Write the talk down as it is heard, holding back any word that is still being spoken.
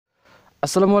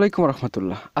আসসালামু আলাইকুম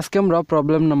রহমতুল্লাহ। আজকে আমরা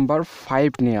প্রবলেম নাম্বার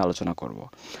 5 নিয়ে আলোচনা করব।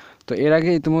 তো এর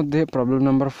আগে ইতিমধ্যে প্রবলেম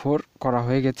নাম্বার 4 করা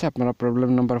হয়ে গেছে। আপনারা প্রবলেম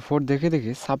নাম্বার 4 দেখে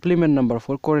দেখে সাপ্লিমেন্ট নাম্বার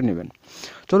 4 করে নেবেন।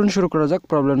 চলুন শুরু করা যাক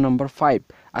প্রবলেম নাম্বার 5।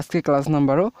 আজকে ক্লাস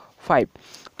নাম্বারও 5।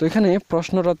 তো এখানে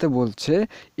প্রশ্নটাতে বলছে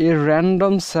এ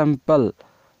random sample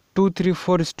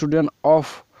 234 student of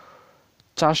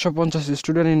 450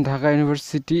 student in Dhaka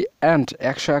university and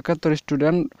 171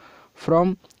 student from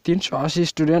 380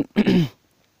 student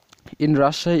in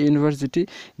Rajshahi University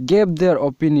gave their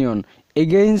opinion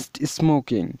against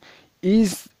smoking.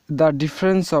 Is the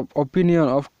difference of opinion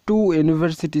of two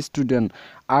university students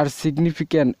are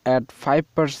significant at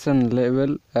 5% level,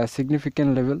 significant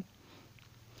level?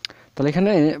 তাহলে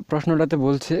এখানে প্রশ্নটাতে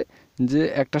বলছে যে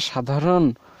একটা সাধারণ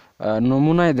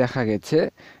নমুনায় দেখা গেছে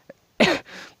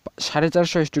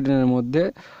 450 স্টুডেন্টের মধ্যে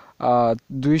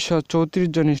 234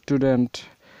 জন স্টুডেন্ট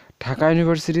ঢাকা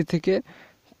ইউনিভার্সিটি থেকে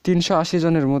 380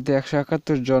 জনের মধ্যে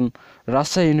 171 জন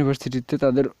রাজশাহী ইউনিভার্সিটিতে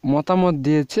তাদের মতামত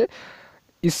দিয়েছে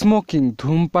স্মোকিং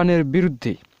ধূমপানের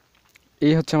বিরুদ্ধে।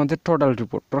 এই হচ্ছে আমাদের টোটাল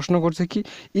রিপোর্ট। প্রশ্ন করছে কি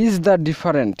is the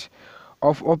different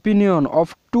of opinion of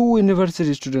two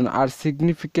university student R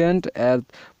significant at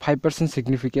 5%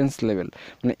 significance level,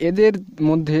 মানে এদের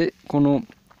মধ্যে কোনো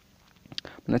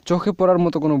মানে চোখে পড়ার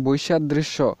মতো কোনো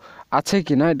বৈসাদৃশ্য আছে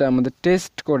কি না এটা আমাদের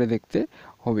টেস্ট করে দেখতে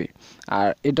হবে। আর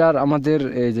এটার আমাদের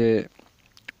এই যে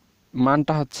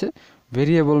মানটা হচ্ছে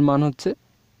ভেরিয়েবল মান হচ্ছে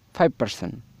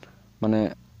 5%, মানে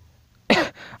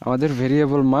আমাদের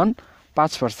ভেরিয়েবল মান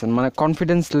 5%, মানে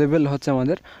কনফিডেন্স লেভেল হচ্ছে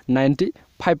আমাদের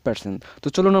 95%। তো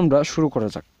চলুন আমরা শুরু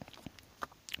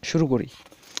করি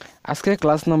আজকে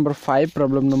class number 5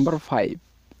 problem number 5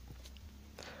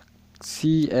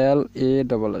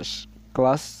 CLASS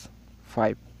class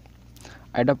 5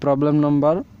 এটা প্রবলেম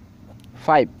নাম্বার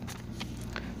 5।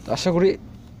 তো আশা করি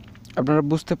আপনারা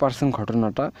বুঝতে পারছেন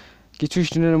ঘটনাটা। কিছু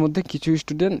স্টুডেন্টের মধ্যে কিছু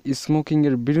স্টুডেন্ট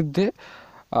স্মোকিংয়ের বিরুদ্ধে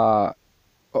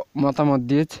মতামত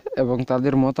দিয়েছে এবং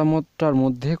তাদের মতামতটার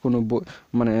মধ্যে কোনো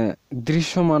মানে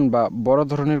দৃশ্যমান বা বড়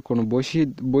ধরনের কোনো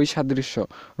বৈসাদৃশ্য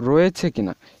রয়েছে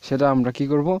কিনা সেটা আমরা কি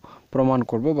করব, প্রমাণ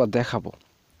করব বা দেখাবো,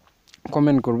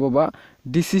 কমেন্ট করব বা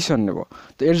ডিসিশন নেব।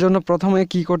 তো এর জন্য প্রথমে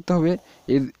কি করতে হবে,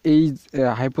 এই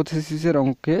হাইপোথেসিসের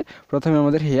অঙ্কে প্রথমে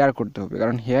আমাদের হেয়ার করতে হবে,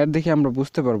 কারণ হেয়ার দেখে আমরা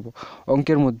বুঝতে পারবো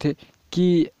অঙ্কের মধ্যে কি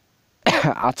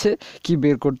আছে, কি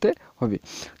বের করতে হবে।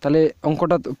 তাহলে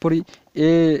অঙ্কটা পড়ি।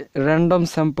 এ random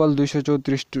sample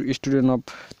 234 student of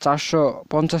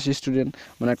 450 student,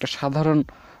 মানে একটা সাধারণ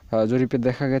জরিপে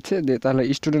দেখা গেছে যে তাহলে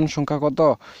স্টুডেন্ট সংখ্যা কত,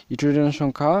 স্টুডেন্ট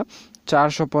সংখ্যা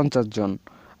 450 জন।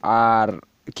 আর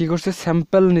কি করছে,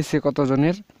 স্যাম্পল নিছে কত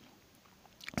জনের,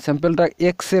 স্যাম্পলটা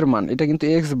এক্স এর মান, এটা কিন্তু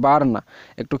এক্স বার না,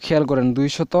 একটু খেয়াল করেন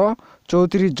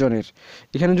 234 জনের।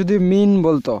 এখানে যদি মিন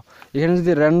বলতো, এখানে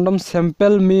যদি র্যান্ডম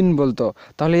স্যাম্পল মিন বলতো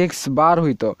তাহলে এক্স বার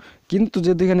হইতো, কিন্তু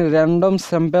যদি এখানে র্যান্ডম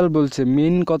স্যাম্পল বলছে,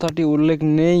 মিন কথাটি উল্লেখ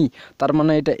নেই, তার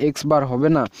মানে এটা এক্স বার হবে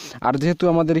না। আর যেহেতু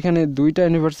আমাদের এখানে দুইটা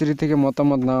ইউনিভার্সিটি থেকে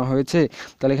মতামত নেওয়া হয়েছে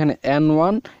তাহলে এখানে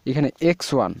N1 এখানে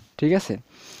X1, ঠিক আছে।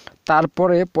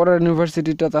 তারপরে পরের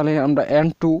ইউনিভার্সিটিটা তাহলে আমরা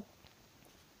N2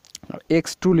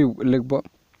 X2 লিখব।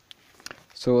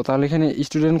 সো তাহলে এখানে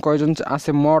স্টুডেন্ট কয়জন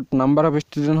আছে, মোট নাম্বার অফ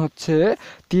স্টুডেন্ট হচ্ছে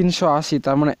 380,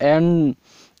 তার মানে N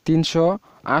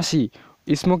 380।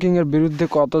 স্মোকিংয়ের বিরুদ্ধে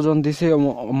কতজন দিছে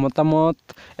মতামত,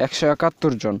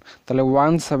 171 জন, তাহলে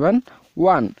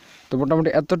 171। তো মোটামুটি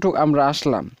এতটুকু আমরা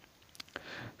আসলাম।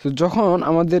 তো যখন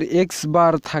আমাদের এক্স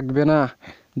বার থাকবে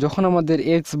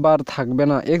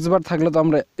না, এক্স বার থাকলে তো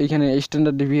আমরা এখানে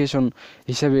স্ট্যান্ডার্ড ডেভিয়েশন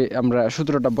হিসেবে আমরা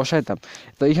সূত্রটা বসাইতাম।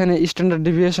 তো এখানে স্ট্যান্ডার্ড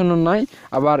ডেভিয়েশনও নাই,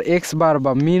 আবার এক্স বার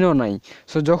বা মিনও নাই।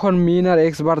 সো যখন মিন আর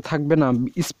এক্স বার থাকবে না,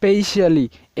 স্পেশালি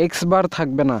এক্স বার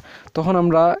থাকবে না, তখন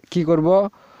আমরা কি করব,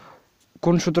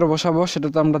 কোন সূত্র বসাবো সেটা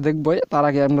তো আমরা দেখবই। তার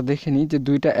আগে আমরা দেখে নিই যে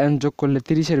দুইটা এন যোগ করলে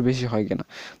 30-এর বেশি হয় কিনা।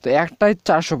 তো একটাই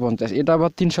 450, এটা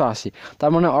আবার 380, তার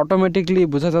মানে অটোমেটিকলি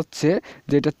বোঝা যাচ্ছে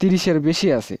যে এটা 30-এর বেশি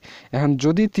আছে। এখন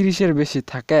যদি 30-এর বেশি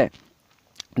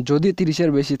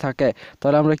থাকে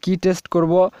তাহলে আমরা কি টেস্ট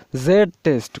করব, জেড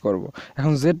টেস্ট করব।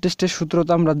 এখন জেড টেস্টের সূত্র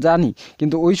তো আমরা জানি,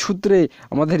 কিন্তু ওই সূত্রে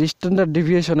আমাদের স্ট্যান্ডার্ড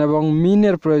ডেভিয়েশন এবং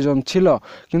মিনের প্রয়োজন ছিল,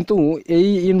 কিন্তু এই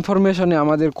ইনফরমেশনে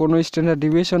আমাদের কোনো স্ট্যান্ডার্ড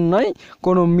ডেভিয়েশন নাই,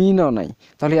 কোনো মিনও নাই।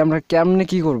 তাহলে আমরা কেমনে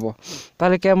কি করব,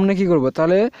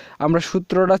 তাহলে আমরা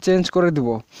সূত্রটা চেঞ্জ করে দেব,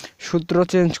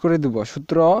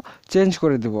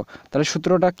 তাহলে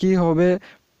সূত্রটা কি হবে,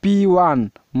 P1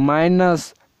 minus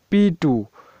P2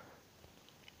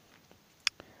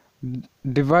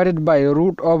 divided by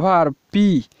root over P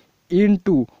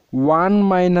into 1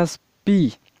 minus P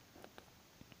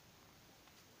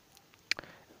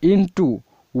into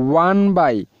 1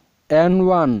 by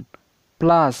N1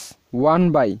 plus 1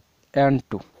 by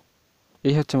N2।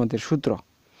 এই হচ্ছে আমাদের সূত্র।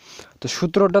 তো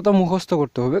সূত্রটা তো মুখস্থ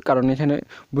করতে হবে, কারণ এখানে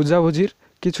বুঝাবুঝির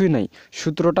কিছুই নাই,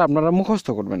 সূত্রটা আপনারা মুখস্থ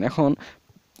করবেন। এখন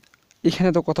এখানে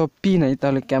তো কোথাও পি নাই,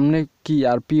 তাহলে কেমনে কি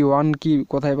আর P1 কি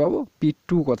কোথায় পাবো, P2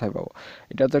 কোথায় পাবো,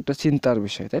 এটা তো একটা চিন্তার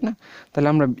বিষয়, তাই না? তাহলে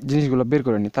আমরা জিনিসগুলো বের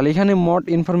করে নিই। তাহলে এখানে মোট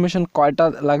ইনফরমেশন কয়টা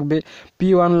লাগবে,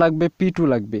 P1 লাগবে, P2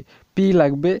 লাগবে, P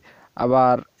লাগবে,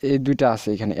 আবার এই দুইটা আছে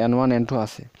এখানে N1 N2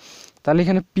 আছে। তাহলে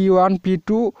এখানে P1 P2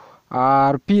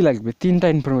 আর P লাগবে, তিনটা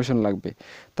ইনফরমেশন লাগবে।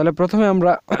 তাহলে প্রথমে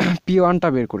আমরা P1টা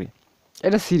বের করি,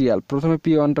 এটা সিরিয়াল, প্রথমে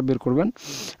P1টা বের করবেন।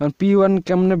 P1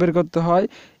 কেমনে বের করতে হয়,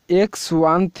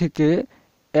 x1 থেকে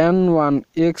n1,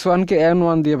 x1কে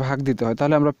n1 দিয়ে ভাগ দিতে হয়,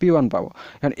 তাহলে আমরা P1 পাবো।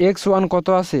 এখন x1 কত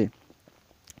আছে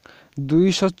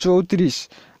 234,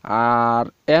 আর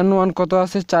n1 কত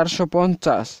আছে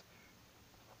 450,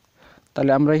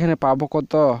 তাহলে আমরা এখানে পাবো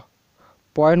কত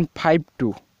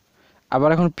 0.52। আবার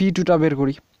এখন P2টা বের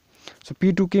করি। সো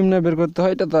P2 কেমনে বের করতে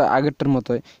হয়, এটা তো আগেরটার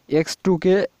মতোই,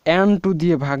 x2কে n2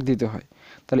 দিয়ে ভাগ দিতে হয়।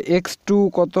 তাহলে x2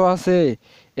 কত আছে,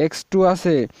 x2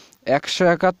 আছে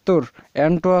 171,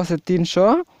 n2 আছে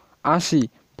 380,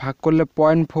 ভাগ করলে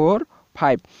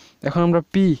 0.45। এখন আমরা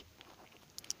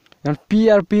এখন P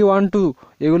আর P12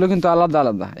 এগুলো কিন্তু আলাদা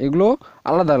আলাদা, এগুলো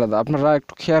আলাদা আলাদা, আপনারা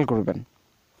একটু খেয়াল করবেন।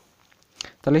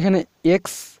 তাহলে এখানে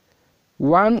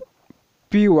x1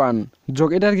 P1 যোগ,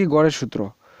 এটা আর কি গড়ের সূত্র,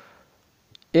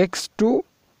 x2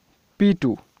 P2,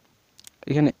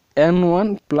 এখানে n1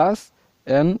 প্লাস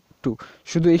n2,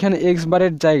 শুধু এখানে এক্স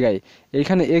বারের জায়গায়,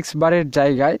 এখানে এক্স বারের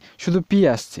জায়গায় শুধু P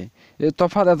আসছে, এর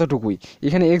তফাৎ এতটুকুই।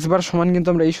 এখানে এক্স বার সমান কিন্তু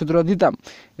আমরা এই সূত্র দিতাম,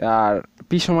 আর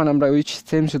P সমান আমরা ওই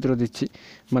সেম সূত্র দিচ্ছি,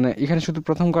 মানে এখানে শুধু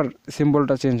প্রথমকার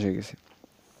সিম্বলটা চেঞ্জ হয়ে গেছে।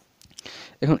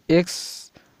 এখন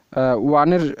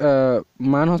x1-এর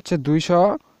মান হচ্ছে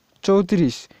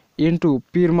 234 ইন্টু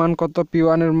পির মান কত,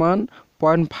 P1-এর মান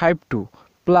 0.52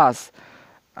 প্লাস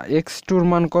x2-র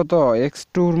মান কত,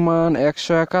 x2-র মান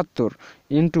 171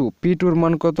 ইন্টু P2-র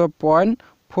মান কত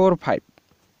 0.45।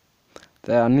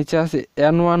 তা নিচে আছে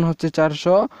n1 হচ্ছে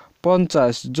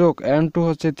 450 যোগ n2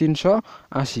 হচ্ছে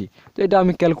 380। তো এটা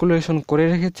আমি ক্যালকুলেশন করে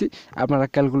রেখেছি, আপনারা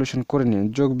ক্যালকুলেশন করে নিন,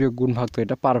 যোগ বিয়োগ গুণ ভাগ তো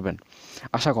এটা পারবেন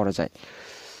আশা করা যায়।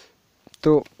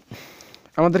 তো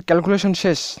আমাদের ক্যালকুলেশন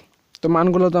শেষ, তো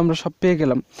মানগুলো তো আমরা সব পেয়ে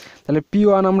গেলাম। তাহলে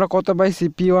P1 আমরা কত পাইছি,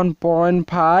 P1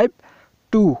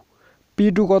 0.52,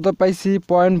 P2 কত পাইছি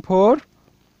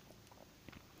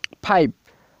 0.45,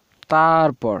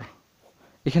 তারপর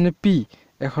এখানে P,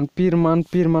 এখন পির মান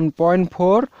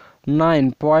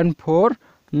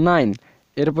 0.49,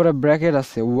 এরপরে ব্র্যাকেট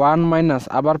আছে 1 মাইনাস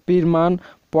আবার পির মান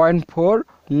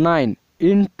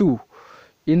 0.49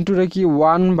 ইন্টুরে কি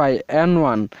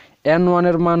 1/n1,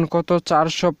 n1-এর মান কত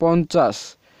 450,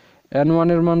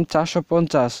 n1-এর মান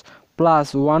 450 প্লাস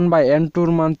 1/n2-র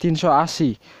মান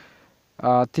 380।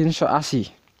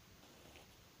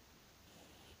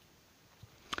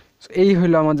 এই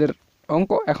হইলো আমাদের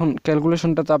অঙ্ক। এখন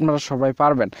ক্যালকুলেশনটা তো আপনারা সবাই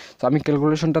পারবেন, তো আমি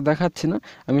ক্যালকুলেশনটা দেখাচ্ছি না,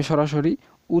 আমি সরাসরি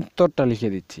উত্তরটা লিখে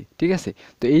দিচ্ছি, ঠিক আছে?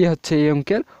 তো এই হচ্ছে এই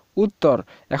অঙ্কের উত্তর।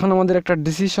 এখন আমাদের একটা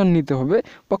ডিসিশন নিতে হবে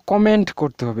বা কমেন্ট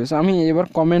করতে হবে। সো আমি এবার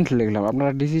কমেন্ট লিখলাম,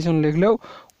 আপনারা ডিসিশন লিখলেও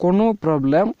কোনো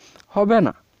প্রবলেম হবে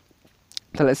না।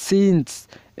 তাহলে since,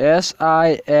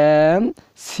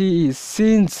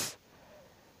 since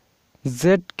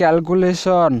Z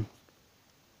calculation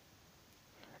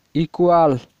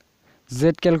equal,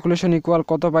 Z calculation equal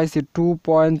কত পাইছি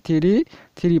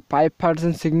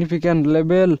 2.35% সিগনিফিক্যান্ট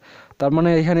লেভেল, তার মানে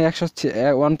এখানে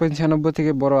 196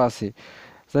 থেকে বড় আছে।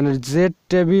 তাহলে জেড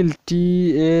টেবিল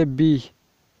TAB,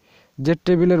 জেড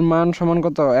টেবিলের মান সমান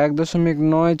কত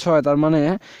 1.96, তার মানে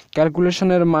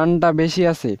ক্যালকুলেশনের মানটা বেশি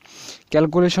আছে,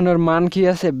 ক্যালকুলেশনের মান কি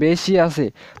আছে বেশি আছে।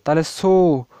 তাহলে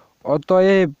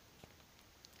অতএব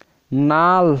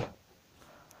নাল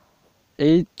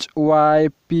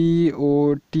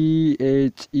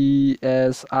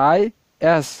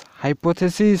HYPOTHESIS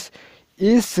hypothesis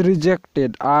is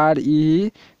rejected,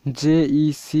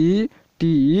 REJECTED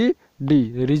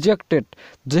rejected.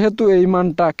 যেহেতু এই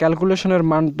মানটা ক্যালকুলেশনের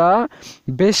মানটা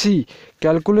বেশি,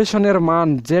 ক্যালকুলেশনের মান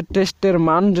জেড টেস্টের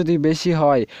মান যদি বেশি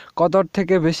হয়, কতর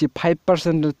থেকে বেশি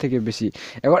 5%-এর থেকে বেশি।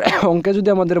 এবার অঙ্কে যদি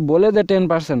আমাদের বলে দেয়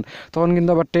 10%, তখন কিন্তু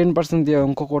আবার 10% দিয়ে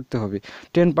অঙ্ক করতে হবে,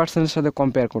 10%-এর সাথে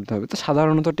কম্পেয়ার করতে হবে। তো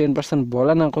সাধারণত 10%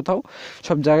 বলে না কোথাও,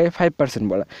 সব জায়গায় 5%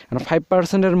 বলে। কারণ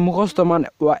 5%-এর মুখস্থ মান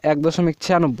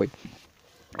 1.96,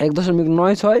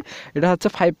 1.96, এটা হচ্ছে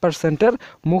 5%-এর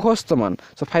মুখস্থ মান।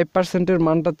 সো 5%-এর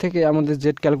মানটার থেকে আমাদের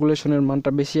জেড ক্যালকুলেশনের মানটা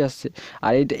বেশি আসছে।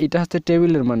 আর এটা হচ্ছে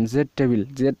টেবিলের মান, জেড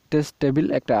টেস্ট টেবিল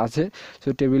একটা আছে। সো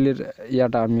টেবিলের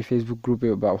ইয়াটা আমি ফেসবুক গ্রুপে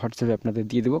বা হোয়াটসঅ্যাপে আপনাদের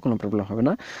দিয়ে দেবো, কোনো প্রবলেম হবে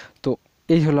না। তো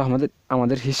এই হলো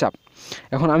আমাদের হিসাব।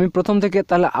 এখন আমি প্রথম থেকে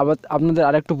তাহলে আবার আপনাদের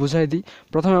আরেকটু বুঝাই দিই।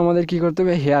 প্রথমে আমাদের কি করতে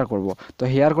হবে, হেয়ার করব। তো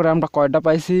হেয়ার করে আমরা কয়টা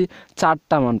পাইছি,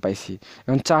 4টা মান পাইছি।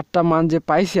 এখন 4টা মান যে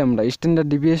পাইছি আমরা, স্ট্যান্ডার্ড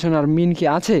ডিভিয়েশন আর মিন কি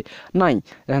আছে? নাই।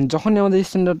 এখন যখনই আমাদের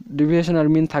স্ট্যান্ডার্ড ডিভিয়েশন আর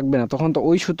মিন থাকবে না, তখন তো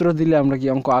ওই সূত্র দিলে আমরা কি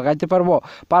অঙ্ক আগাইতে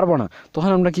পারবো না।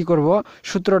 তখন আমরা কি করব,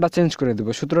 সূত্রটা চেঞ্জ করে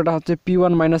দেবো। সূত্রটা হচ্ছে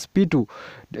P1 minus P2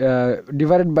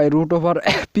 divided by √over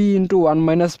P into 1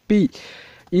 minus P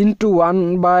into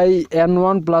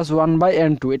 1/n1 plus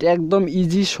 1/n2। এটা একদম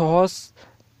ইজি, সহজ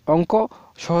অঙ্ক,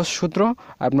 সহজ সূত্র,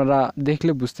 আপনারা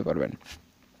দেখলে বুঝতে পারবেন।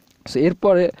 সো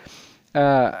এরপরে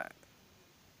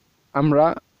আমরা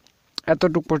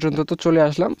এতটুক পর্যন্ত তো চলে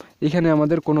আসলাম। এখানে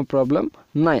আমাদের কোনো প্রবলেম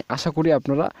নাই, আশা করি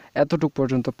আপনারা এতটুক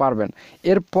পর্যন্ত পারবেন।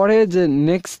 এরপরে যে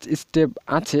নেক্সট স্টেপ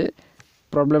আছে,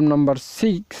 প্রবলেম নাম্বার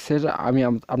 6, সেটা আমি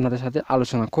আপনাদের সাথে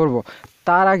আলোচনা করব।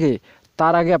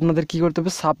 তার আগে আপনাদের কি করতে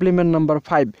হবে, supplement number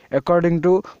 5 according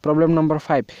to problem number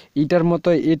 5।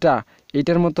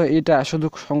 এটার মতো এটা শুধু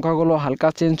সংখ্যাগুলো হালকা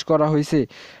চেঞ্জ করা হয়েছে।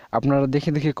 আপনারা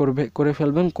দেখে করে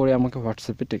ফেলবেন, করে আমাকে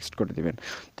হোয়াটসঅ্যাপে টেক্সট করে দিবেন।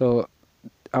 তো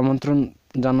আমন্ত্রণ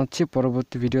জানাচ্ছি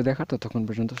পরবর্তী ভিডিও দেখার। ততক্ষণ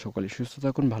পর্যন্ত সকলে সুস্থ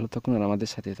থাকুন, ভালো থাকুন আর আমাদের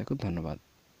সাথে থাকুন। ধন্যবাদ।